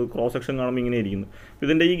 നമ്മൾ ക്രോസ് സെക്ഷൻ കാണുമ്പോൾ ഇങ്ങനെ ഇരിക്കുന്നത്. അപ്പോൾ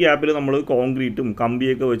ഇതിൻ്റെ ഈ ഗ്യാപ്പിൽ നമ്മൾ കോൺക്രീറ്റും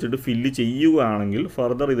കമ്പിയൊക്കെ വെച്ചിട്ട് ഫില്ല് ചെയ്യുകയാണെങ്കിൽ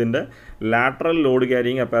ഫർദർ ഇതിൻ്റെ ലാറ്ററൽ ലോഡ്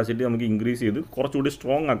ക്യാരിയിങ് കപ്പാസിറ്റി നമുക്ക് ഇൻക്രീസ് ചെയ്ത് കുറച്ചുകൂടി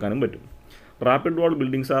സ്ട്രോങ് ആക്കാനും പറ്റും. Rapid wall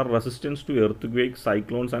buildings R resistance to earthquake,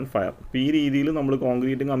 cyclones and fire. അപ്പോൾ ഈ രീതിയിൽ നമ്മൾ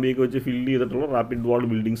കോൺക്രീറ്റും കമ്പിയൊക്കെ വെച്ച് ഫില്ല് ചെയ്തിട്ടുള്ള റാപ്പിഡ് വാൾ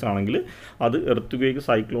ബിൽഡിങ്സ് ആണെങ്കിൽ അത് എർത്ത്ക്വേക്ക്,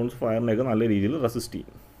 സൈക്ലോൺസ്, ഫയറിനെയൊക്കെ നല്ല രീതിയിൽ റെസിസ്റ്റ്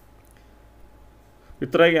ചെയ്യും.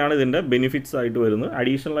 ഇത്രയൊക്കെയാണ് ഇതിൻ്റെ ബെനിഫിറ്റ്സ് ആയിട്ട് വരുന്നത്.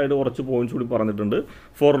 അഡീഷണൽ ആയിട്ട് കുറച്ച് പോയിന്റ്സ് കൂടി പറഞ്ഞിട്ടുണ്ട്.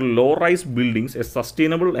 For low rice buildings A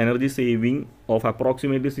sustainable energy saving of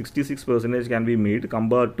approximately 66% can be made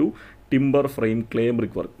compared to timber frame clay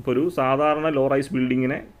brick work. ഇപ്പോൾ ഒരു സാധാരണ ലോ റൈസ്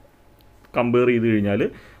ബിൽഡിങ്ങിനെ കമ്പയർ ചെയ്ത് കഴിഞ്ഞാൽ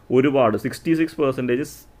ഒരുപാട്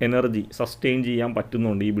 66% എനർജി സസ്റ്റെയിൻ ചെയ്യാൻ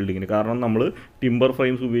പറ്റുന്നുണ്ട് ഈ ബിൽഡിങ്ങിന്. കാരണം നമ്മൾ ടിമ്പർ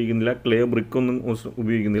ഫ്രെയിംസ് ഉപയോഗിക്കുന്നില്ല, ക്ലേ ബ്രിക്കൊന്നും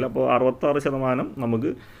ഉപയോഗിക്കുന്നില്ല. അപ്പോൾ 66%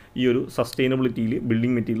 നമുക്ക് ഈ ഒരു സസ്റ്റൈനബിലിറ്റിയിൽ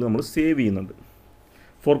ബിൽഡിംഗ് മെറ്റീരിയൽ നമ്മൾ സേവ് ചെയ്യുന്നുണ്ട്.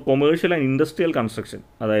 Four commercial and industrial construction,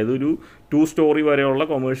 അതായത് ഒരു 2 സ്റ്റോറി വരെയുള്ള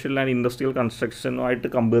കൊമേഴ്ഷ്യൽ ആൻഡ് ഇൻഡസ്ട്രിയൽ കൺസ്ട്രക്ഷനുമായിട്ട്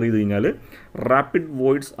കമ്പയർ ചെയ്ത് കഴിഞ്ഞാൽ rapid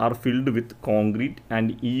voids are filled with concrete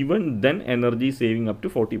and even then energy saving up to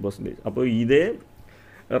 40%. അപ്പോൾ ഇതേ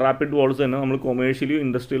റാപ്പിഡ് വാൾസ് തന്നെ നമ്മൾ കൊമേഴ്ഷ്യലി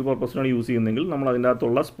ഇൻഡസ്ട്രിയൽ പർപ്പസിനാണ് യൂസ് ചെയ്യുന്നതെങ്കിൽ നമ്മൾ അതിൻ്റെ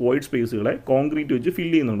അകത്തുള്ള വോയിഡ് സ്പേസുകളെ കോൺക്രീറ്റ് വെച്ച്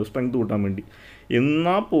ഫില്ല് ചെയ്യുന്നുണ്ട് സ്ട്രെങ്ത് കൂട്ടാൻ വേണ്ടി.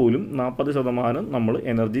 എന്നാൽ പോലും 40% നമ്മൾ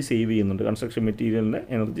എനർജി സേവ് ചെയ്യുന്നുണ്ട്, കൺസ്ട്രക്ഷൻ മെറ്റീരിയലിൻ്റെ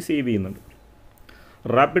എനർജി സേവ് ചെയ്യുന്നുണ്ട്.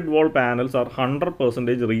 Rapid wall panels are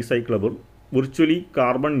 100% recyclable, virtually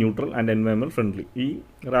carbon neutral and environment friendly. ഈ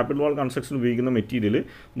റാപ്പിഡ് വാൾ കൺസ്ട്രക്ഷൻ ഉപയോഗിക്കുന്ന മെറ്റീരിയൽ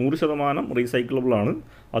 100% റീസൈക്കിളബിൾ ആണ്,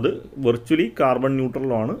 അത് വെർച്വലി കാർബൺ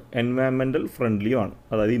ന്യൂട്രലുമാണ്, എൻവയൺമെൻറ്റൽ ഫ്രണ്ട്ലിയുമാണ്.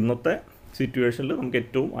 അതായത് ഇന്നത്തെ സിറ്റുവേഷനിൽ നമുക്ക്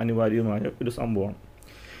ഏറ്റവും അനിവാര്യമായ ഒരു സംഭവമാണ്.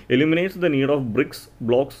 Eliminates the need of BRICS,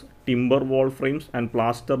 blocks, timber wall frames and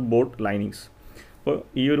plaster board linings. അപ്പോൾ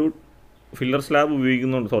ഈ ഒരു ഫില്ലർ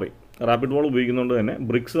സ്ലാബ് റാപ്പിഡ് വാൾ ഉപയോഗിക്കുന്നതുകൊണ്ട് തന്നെ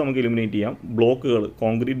ബ്രിക്സ് നമുക്ക് എലിമിനേറ്റ് ചെയ്യാം, ബ്ലോക്കുകൾ,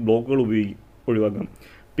 കോൺക്രീറ്റ് ബ്ലോക്കുകൾ ഒഴിവാക്കാം,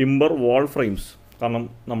 ടിമ്പർ വാൾ ഫ്രെയിംസ് കാരണം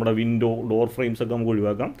നമ്മുടെ വിൻഡോ ഡോർ ഫ്രെയിംസ് ഒക്കെ നമുക്ക്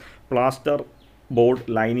ഒഴിവാക്കാം, പ്ലാസ്റ്റർ ബോർഡ്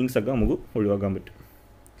ലൈനിങ്സ് ഒക്കെ നമുക്ക് ഒഴിവാക്കാൻ പറ്റും.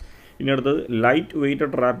 ഇനി അടുത്തത് light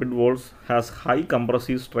weighted rapid walls has high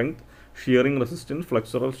compressive strength, shearing resistance,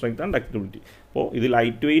 ഫ്ലെക്സറൽ strength and ductility. അപ്പോൾ ഇത്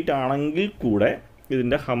ലൈറ്റ് വെയ്റ്റ് ആണെങ്കിൽ കൂടെ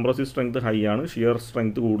ഇതിൻ്റെ കംപ്രസീവ് സ്ട്രെങ്ത് ഹൈ ആണ്, ഷിയർ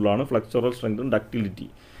സ്ട്രെങ്ത് കൂടുതലാണ്, ഫ്ലെക്സറൽ സ്ട്രെങ്തും ഡക്റ്റിലിറ്റി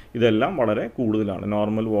ഇതെല്ലാം വളരെ കൂടുതലാണ്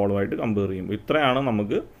നോർമൽ വാളുമായിട്ട് കമ്പയർ ചെയ്യുമ്പോൾ. ഇത്രയാണ്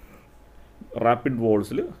നമുക്ക് റാപ്പിഡ്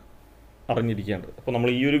വാൾസിൽ അറിഞ്ഞിരിക്കേണ്ടത്. അപ്പോൾ നമ്മൾ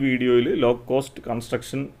ഈ ഒരു വീഡിയോയിൽ ലോ കോസ്റ്റ്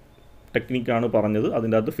കൺസ്ട്രക്ഷൻ ടെക്നിക്കാണ് പറഞ്ഞത്.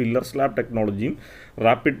 അതിൻ്റെ അകത്ത് ഫില്ലർ സ്ലാബ് ടെക്നോളജിയും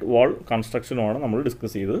റാപ്പിഡ് വാൾ കൺസ്ട്രക്ഷനുമാണ് നമ്മൾ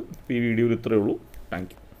ഡിസ്കസ് ചെയ്തത്. അപ്പോൾ ഈ വീഡിയോയിൽ ഇത്രയേ ഉള്ളൂ.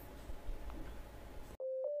 Thank you.